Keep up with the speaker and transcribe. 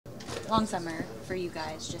long summer for you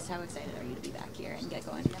guys. Just how excited are you to be back here and get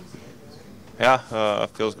going again? Yeah,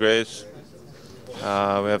 feels great. We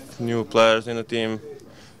have new players in the team,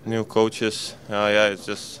 new coaches. Yeah, it's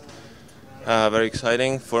just very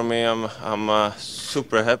exciting for me. I'm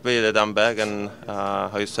super happy that I'm back, and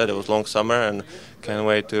how you said, it was long summer, and can't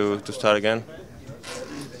wait to start again.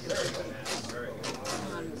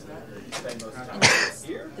 And since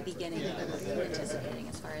the beginning, what are you anticipating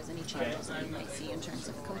as far as any changes that you might see in terms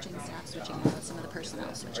of coaching staff switching out, some of the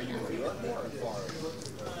personnel switching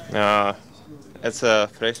out? Uh, it's a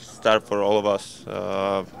fresh start for all of us.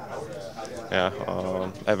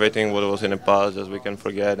 Yeah, everything what was in the past just we can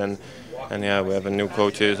forget, and yeah, we have a new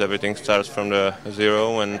coaches. Everything starts from the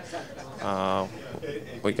zero, and uh,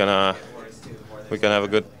 we gonna we can have a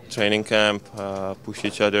good training camp, push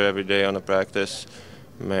each other every day on the practice,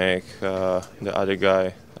 make the other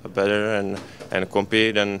guy better and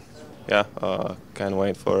compete. And yeah, can't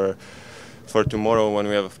wait for tomorrow when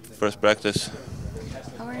we have first practice.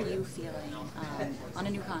 How are you feeling on a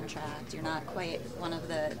new contract? You're not quite one of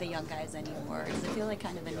the young guys anymore. Does it feel like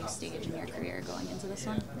kind of a new stage in your career going into this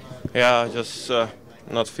one? Yeah, just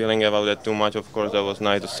not feeling about that too much. Of course, that was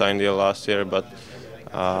nice to sign deal last year, but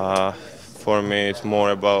for me, it's more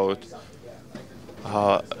about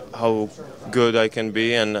how good I can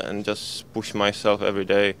be and just push myself every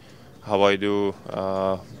day, how I do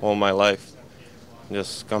all my life.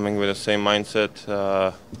 Just coming with the same mindset,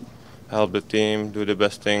 help the team, do the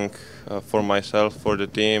best thing for myself, for the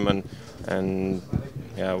team, and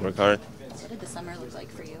yeah, work hard. What did the summer look like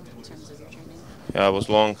for you in terms of your training? Yeah, it was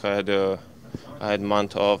long. I had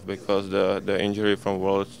month off because the injury from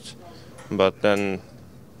Worlds, but then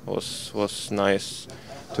was nice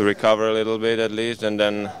to recover a little bit at least, and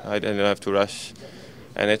then I didn't have to rush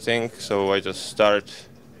anything. So I just start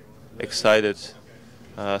excited,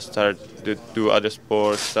 start to do other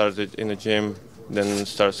sports, started in the gym, then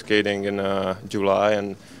start skating in July,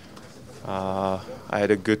 and I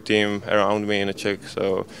had a good team around me in the Czech,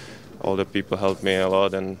 so all the people helped me a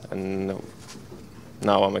lot, and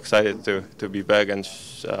now I'm excited to be back and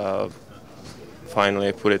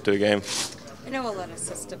finally put it to the game. I know a lot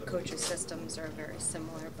of coaches' systems are very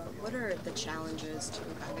similar, but what are the challenges to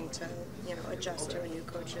having to, adjust to a new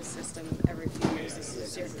coach's system every few years? This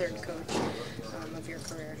is your third coach of your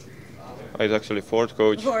career. It's actually fourth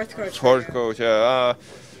coach. Fourth coach. Fourth coach. Yeah,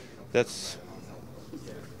 that's.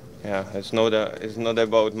 Yeah, it's not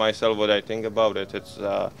about myself what I think about it. It's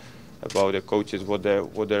about the coaches, what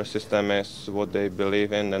their system is, what they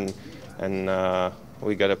believe in, and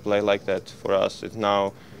we gotta play like that. For us, it's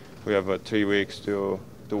now we have 3 weeks to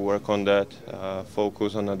work on that,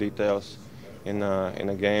 focus on the details in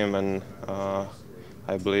a game, and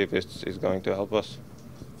I believe it's going to help us.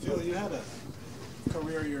 Phil, you had a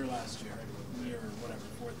career year last year, whatever,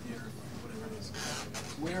 fourth year, whatever it is.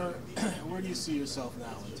 Where do you see yourself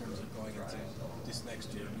now in terms of going into this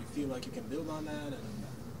next year? Do you feel like you can build on that, and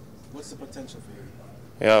what's the potential for you?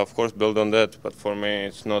 Yeah, of course, build on that. But for me,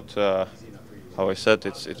 it's not how I said.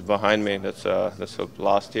 It's behind me. That's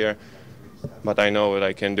last year. But I know what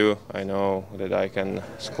I can do. I know that I can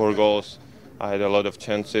score goals. I had a lot of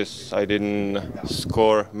chances. I didn't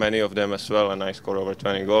score many of them as well, and I scored over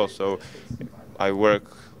 20 goals. So I work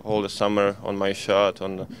all the summer on my shot,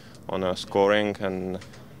 on scoring, and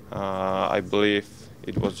I believe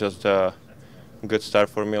it was just a good start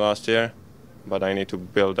for me last year. But I need to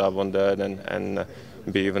build up on that and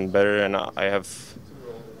be even better. And I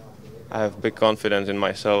have big confidence in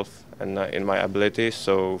myself and in my abilities.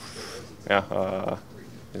 So yeah,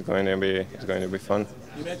 it's going to be fun.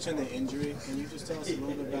 You mentioned the injury. Can you just tell us a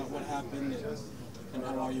little bit about what happened and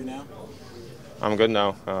how are you now? I'm good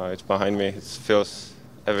now. It's behind me.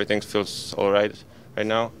 Everything feels all right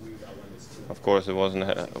now. Of course, it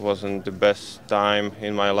wasn't the best time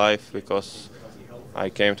in my life because I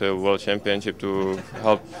came to the World Championship to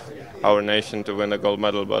help our nation to win the gold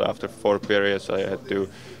medal. But after 4 periods, I had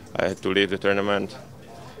to leave the tournament.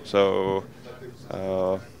 So,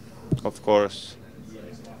 of course,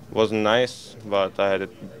 it wasn't nice. But I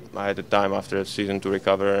had the time after the season to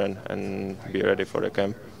recover and be ready for the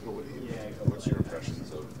camp. What's your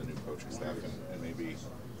impressions of the new coaching staff and maybe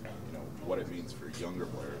what it means for younger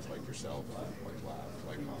players like yourself, like Lav,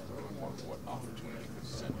 like Hoffman, what opportunity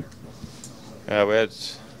this is in here? Yeah,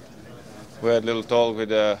 we had a little talk with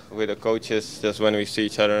the coaches just when we see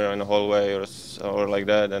each other in the hallway or like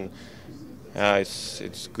that, and yeah,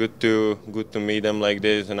 it's good to meet them like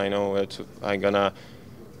this, and I know that I'm gonna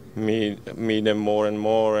meet them more and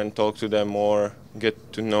more and talk to them more,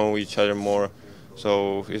 get to know each other more.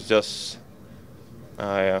 So it's just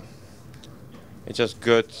yeah, it's just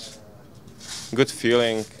good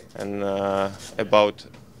feeling about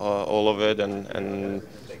all of it, and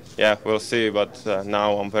yeah, we'll see. But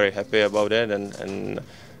now I'm very happy about it, and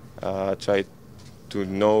try to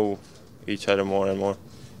know each other more and more.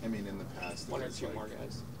 I mean, in the past, one or two more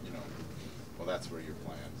guys. You know, well, that's where you're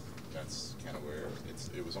playing. That's kind of where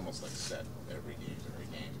it was almost like set every game.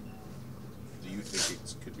 Do you think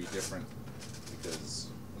it could be different because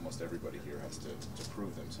almost everybody here has to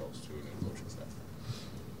prove themselves to a new coaching staff?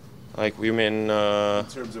 Like, you mean? In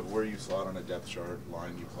terms of where you slot on a depth chart,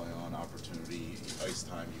 line you play on, opportunity, ice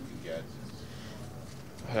time you can get.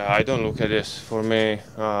 I don't look at this. For me,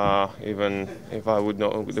 even if I would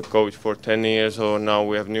know the coach for 10 years or now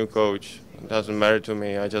we have new coach, it doesn't matter to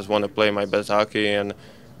me. I just want to play my best hockey and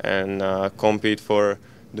compete for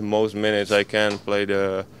the most minutes I can, play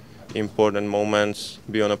the important moments,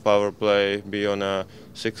 be on a power play, be on a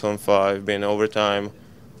 6-on-5, be in overtime.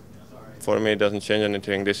 For me, it doesn't change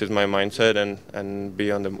anything. This is my mindset, and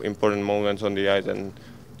be on the important moments on the ice and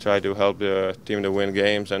try to help the team to win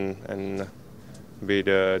games and be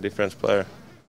the difference player.